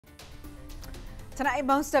Tonight,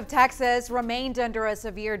 most of Texas remained under a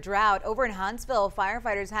severe drought. Over in Huntsville,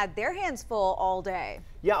 firefighters had their hands full all day.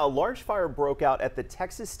 Yeah, a large fire broke out at the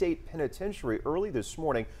Texas State Penitentiary early this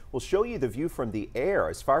morning. We'll show you the view from the air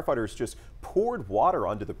as firefighters just poured water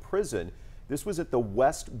onto the prison. This was at the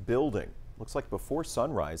West Building. Looks like before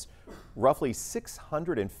sunrise, roughly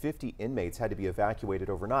 650 inmates had to be evacuated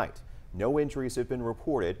overnight. No injuries have been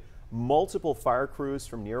reported. Multiple fire crews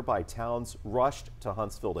from nearby towns rushed to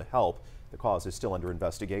Huntsville to help. The cause is still under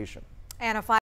investigation. And a